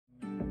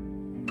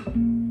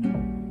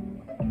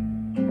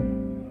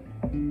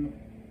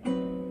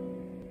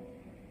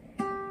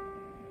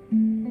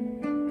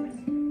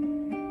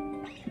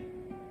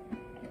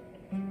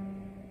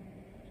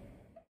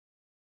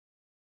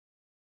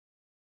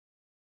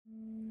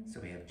So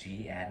we have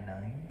G add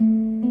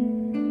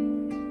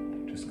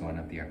 9. Just going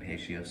up the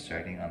arpeggio,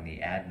 starting on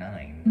the add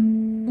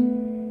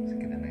 9. Let's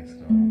get a nice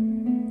little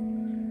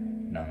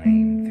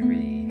 9,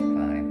 3, 5,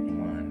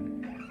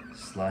 1.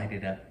 Slide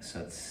it up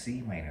so it's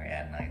C minor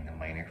add 9, the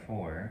minor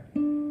 4.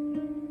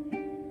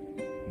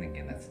 And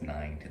again, that's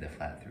 9 to the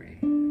flat 3.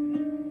 5,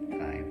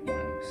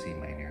 1, C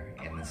minor.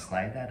 And then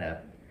slide that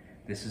up.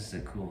 This is the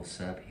cool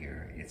sub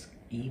here. It's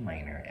E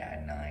minor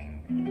add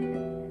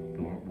 9.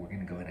 But we're going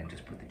to go ahead and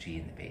just put the G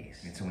in the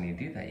bass. And so when you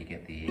do that, you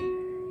get the,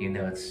 even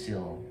though it's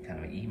still kind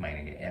of an E minor,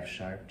 you get F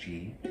sharp,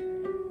 G,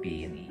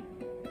 B, and E.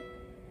 A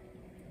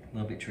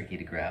little bit tricky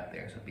to grab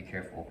there, so be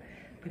careful.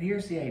 But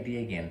here's the idea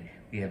again.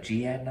 We have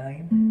G add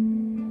 9,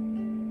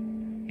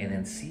 and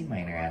then C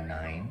minor add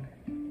 9.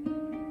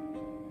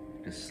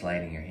 Just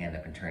sliding your hand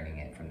up and turning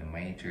it from the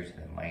major to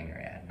the minor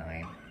add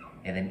 9,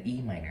 and then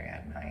E minor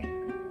add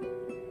 9.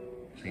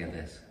 So you have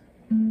this.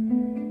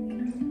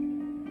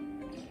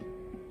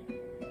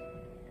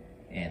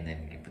 And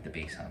then you can put the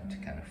bass on to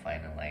kind of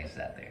finalize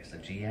that there. So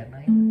G add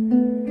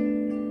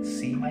 9,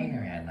 C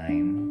minor add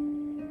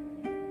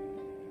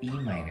 9, E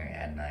minor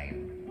add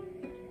 9,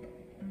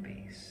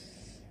 bass.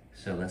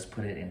 So let's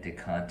put it into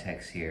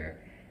context here.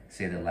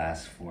 Say the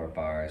last 4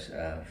 bars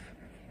of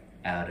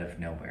Out of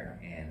Nowhere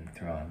and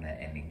throw on that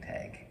ending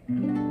tag.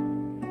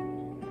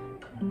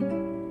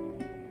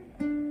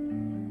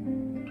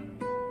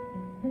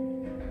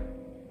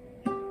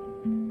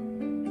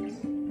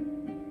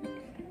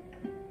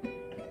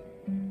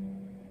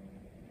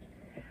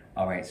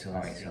 Alright, so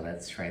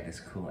let's try this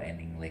cool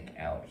ending lick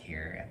out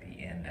here at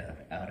the end of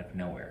Out of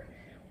Nowhere.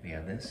 We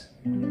have this.